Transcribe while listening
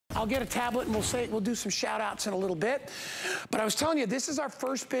I'll get a tablet and we'll do some shout outs in a little bit. But I was telling you, this is our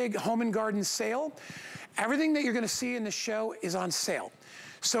first big home and garden sale. Everything that you're gonna see in the show is on sale.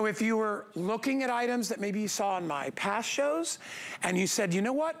 So if you were looking at items that maybe you saw in my past shows and you said, you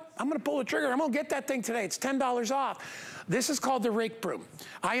know what, I'm gonna pull the trigger, I'm gonna get that thing today, it's $10 off. This is called the Rake Broom.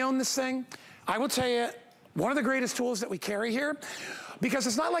 I own this thing. I will tell you, one of the greatest tools that we carry here, because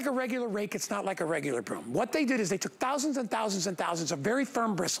it's not like a regular rake, it's not like a regular broom. What they did is they took thousands and thousands and thousands of very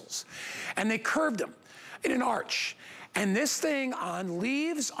firm bristles and they curved them in an arch. And this thing on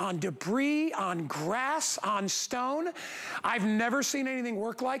leaves, on debris, on grass, on stone, I've never seen anything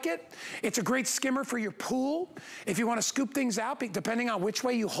work like it. It's a great skimmer for your pool. If you want to scoop things out, depending on which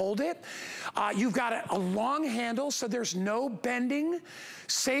way you hold it. You've got a long handle, so there's no bending.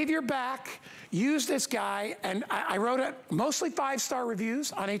 Save your back. Use this guy. And I wrote it mostly 5-star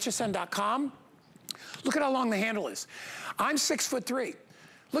reviews on hsn.com. Look at how long the handle is. I'm 6'3".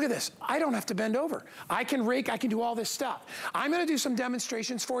 Look at this, I don't have to bend over. I can rake, I can do all this stuff. I'm gonna do some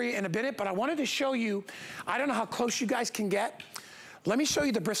demonstrations for you in a minute, but I wanted to show you, I don't know how close you guys can get. Let me show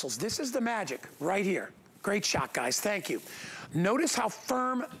you the bristles. This is the magic right here. Great shot, guys, thank you. Notice how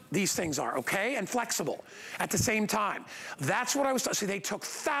firm these things are, okay? And flexible at the same time. That's what I was, see, they took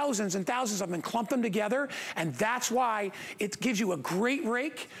thousands and thousands of them and clumped them together, and that's why it gives you a great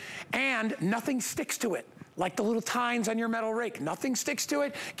rake and nothing sticks to it. Like the little tines on your metal rake. Nothing sticks to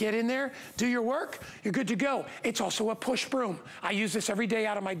it. Get in there, do your work, you're good to go. It's also a push broom. I use this every day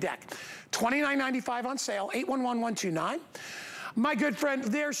out of my deck. $29.95 on sale, 811-129. My good friend,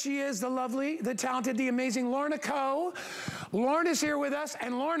 there she is, the lovely, the talented, the amazing Lorna Coe. Lorna's here with us,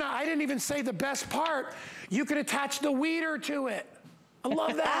 and Lorna, I didn't even say the best part. You could attach the weeder to it. I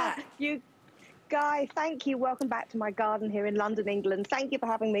love that. Guy, thank you. Welcome back to my garden here in London, England. Thank you for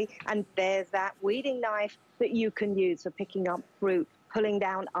having me. And there's that weeding knife that you can use for picking up fruit, pulling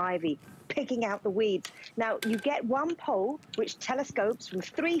down ivy, picking out the weeds. Now, you get one pole which telescopes from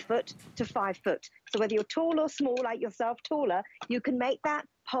 3 foot to 5 foot. So whether you're tall or small, like yourself, taller, you can make that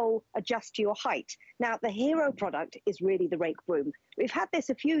pole adjust to your height. Now, the hero product is really the Rake Broom. We've had this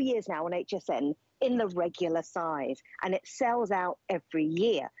a few years now on HSN in the regular size, and it sells out every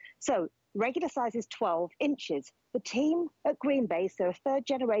year. So regular size is 12 inches. The team at Greanbase, they're a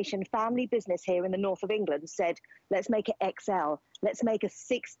third-generation family business here in the north of England, said, let's make it XL. Let's make a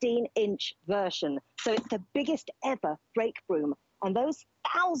 16-inch version. So it's the biggest ever Rake Broom. And those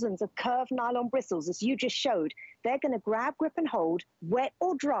thousands of curved nylon bristles, as you just showed, they're going to grab, grip, and hold, wet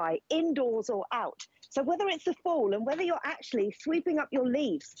or dry, indoors or out. So whether it's the fall and whether you're actually sweeping up your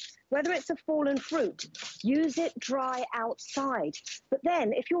leaves, whether it's a fallen fruit, use it dry outside. But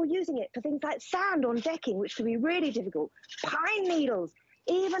then if you're using it for things like sand on decking, which can be really difficult, pine needles,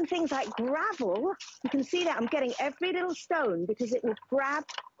 even things like gravel, you can see that I'm getting every little stone because it will grab,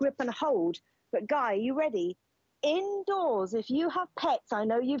 grip, and hold. But Guy, are you ready? Indoors, if you have pets, I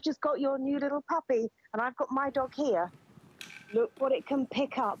know you've just got your new little puppy, and I've got my dog here. Look what it can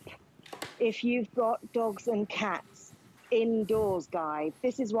pick up if you've got dogs and cats indoors, Guy.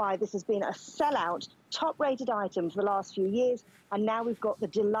 This is why this has been a sellout, top-rated item for the last few years, and now we've got the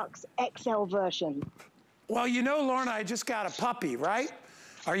deluxe XL version. Well, you know, Lorna, I just got a puppy, right?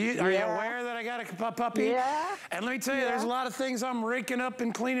 Are you aware that I got a puppy? Yeah. And let me tell you, there's a lot of things I'm raking up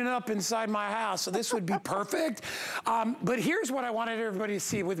and cleaning up inside my house, so this would be perfect. But here's what I wanted everybody to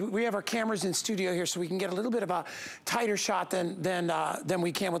see. We have our cameras in studio here, so we can get a little bit of a tighter shot than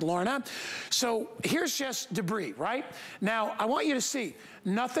we can with Lorna. So here's just debris, right? Now, I want you to see,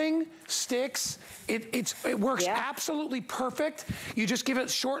 nothing sticks. It works absolutely perfect. You just give it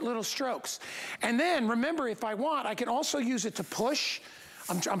short little strokes. And then, remember, if I want, I can also use it to push.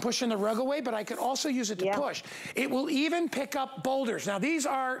 I'm pushing the rug away, but I can also use it to push. It will even pick up boulders. Now these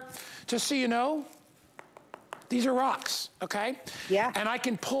are, just so you know, these are rocks, okay? Yeah. And I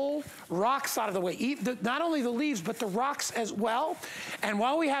can pull rocks out of the way. Not only the leaves, but the rocks as well. And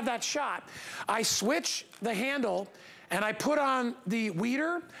while we have that shot, I switch the handle and I put on the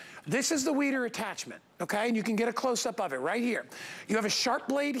weeder. This is the weeder attachment, okay? And you can get a close-up of it right here. You have a sharp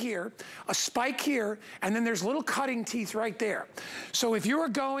blade here, a spike here, and then there's little cutting teeth right there. So if you are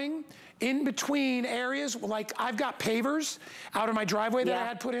going in between areas, like I've got pavers out of my driveway that I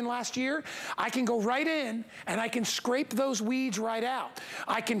had put in last year, I can go right in and I can scrape those weeds right out.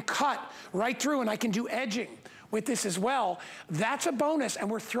 I can cut right through and I can do edging with this as well. That's a bonus, and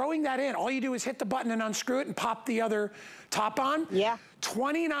we're throwing that in. All you do is hit the button and unscrew it and pop the other top on. Yeah.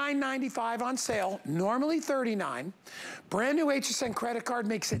 $29.95 on sale, normally $39. Brand new HSN credit card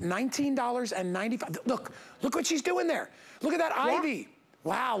makes it $19.95. Look what she's doing there. Look at that ivy.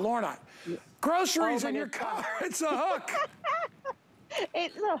 Wow, Lorna. Groceries in your car, it's a hook.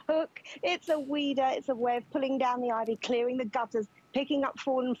 It's a hook, it's a weeder, it's a way of pulling down the ivy, clearing the gutters, picking up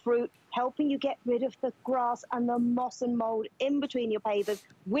fallen fruit, helping you get rid of the grass and the moss and mold in between your pavers.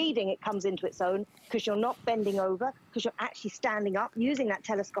 Weeding, it comes into its own because you're not bending over, because you're actually standing up using that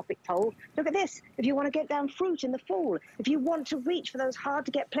telescopic pole. Look at this. If you want to get down fruit in the fall, if you want to reach for those hard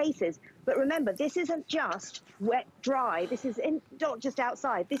to get places. But remember, this isn't just wet, dry. This is not just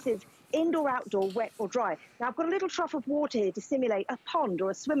outside. This is indoor, outdoor, wet or dry. Now, I've got a little trough of water here to simulate a pond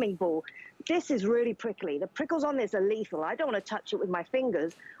or a swimming pool. This is really prickly. The prickles on this are lethal. I don't want to touch it with my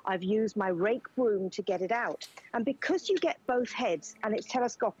fingers. I've used my rake broom to get it out. And because you get both heads and it's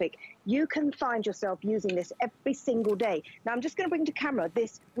telescopic, you can find yourself using this every single day. Now, I'm just going to bring to camera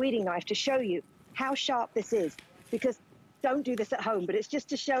this weeding knife to show you how sharp this is, because don't do this at home, but it's just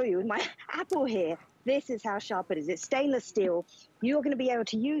to show you with my apple here. This is how sharp it is. It's stainless steel. You're going to be able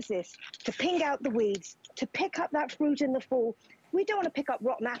to use this to ping out the weeds, to pick up that fruit in the fall. We don't want to pick up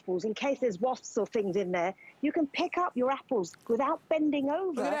rotten apples in case there's wasps or things in there. You can pick up your apples without bending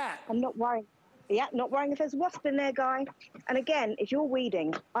over. Look at that. And not worrying. Yeah, not worrying if there's a wasp in there, Guy. And again, if you're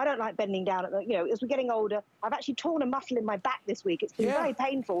weeding, I don't like bending down. As we're getting older, I've actually torn a muscle in my back this week. It's been very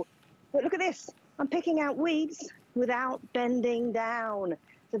painful. But look at this. I'm picking out weeds without bending down.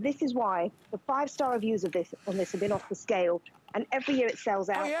 So this is why the 5-star reviews of this have been off the scale. And every year it sells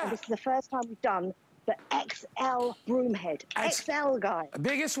out. And this is the first time we've done the XL broom head. XL, Guy. The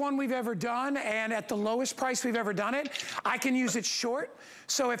biggest one we've ever done, and at the lowest price we've ever done it. I can use it short.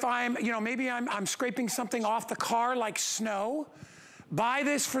 So if I'm, maybe I'm scraping something off the car like snow, buy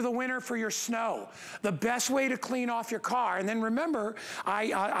this for the winter for your snow. The best way to clean off your car. And then remember,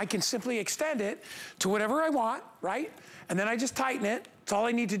 I can simply extend it to whatever I want, right? And then I just tighten it. That's all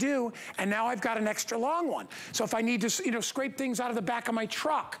I need to do, and now I've got an extra long one. So if I need to, scrape things out of the back of my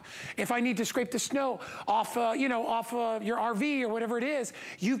truck, if I need to scrape the snow off, off your RV or whatever it is,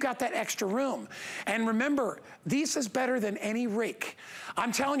 you've got that extra room. And remember, this is better than any rake.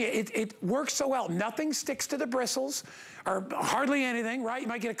 I'm telling you, it works so well. Nothing sticks to the bristles, or hardly anything, right? You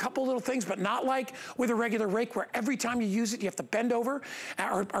might get a couple little things, but not like with a regular rake where every time you use it, you have to bend over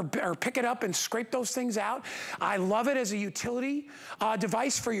or pick it up and scrape those things out. I love it as a utility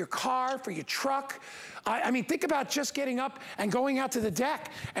device for your car, for your truck. I mean, think about just getting up and going out to the deck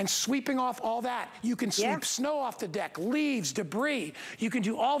and sweeping off all that. You can sweep snow off the deck, leaves, debris. You can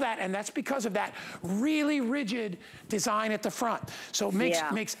do all that, and that's because of that really rigid design at the front. So it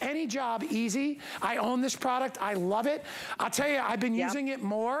makes any job easy. I own this product. I love it. I'll tell you, I've been using it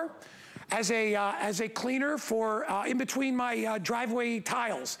more as a cleaner for in between my driveway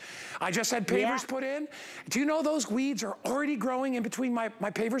tiles. I just had pavers put in. Do you know those weeds are already growing in between my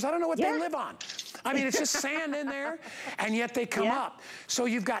pavers? I don't know what they live on. I mean, it's just sand in there, and yet they come up. So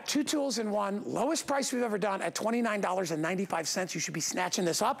you've got 2 tools in one, lowest price we've ever done at $29.95. You should be snatching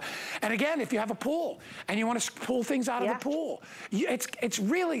this up. And again, if you have a pool and you want to pull things out of the pool, it's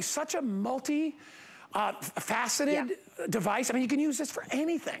really such a multi-faceted device. I mean, you can use this for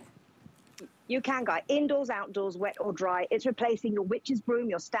anything. You can, Guy. Indoors, outdoors, wet or dry. It's replacing your witch's broom,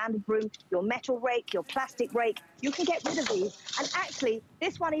 your standard broom, your metal rake, your plastic rake. You can get rid of these. And actually,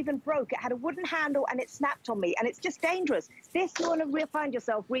 this one even broke. It had a wooden handle and it snapped on me. And it's just dangerous. This you want to find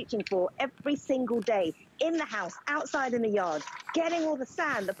yourself reaching for every single day. In the house, outside in the yard, getting all the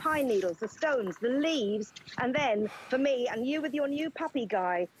sand, the pine needles, the stones, the leaves. And then, for me, and you with your new puppy,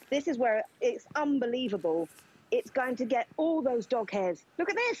 Guy, this is where it's unbelievable. It's going to get all those dog hairs. Look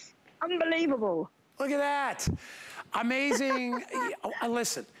at this. Unbelievable. Look at that. Amazing.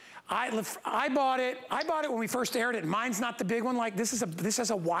 Listen, I bought it when we first aired it. Mine's not the big one. Like this has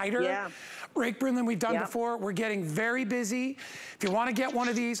a wider rake broom than we've done before. We're getting very busy. If you want to get one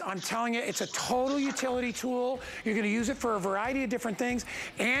of these, I'm telling you, it's a total utility tool. You're going to use it for a variety of different things,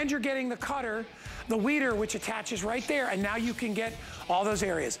 and you're getting the cutter, the weeder, which attaches right there, and now you can get all those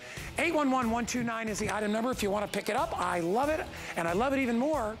areas. 811-129 is the item number if you want to pick it up. I love it, and I love it even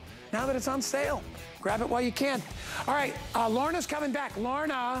more now that it's on sale. Grab it while you can. All right, Lorna's coming back.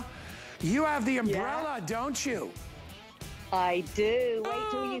 Lorna, you have the umbrella, don't you? I do.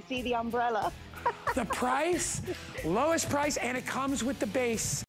 Wait till you see the umbrella. The price, lowest price, and it comes with the base.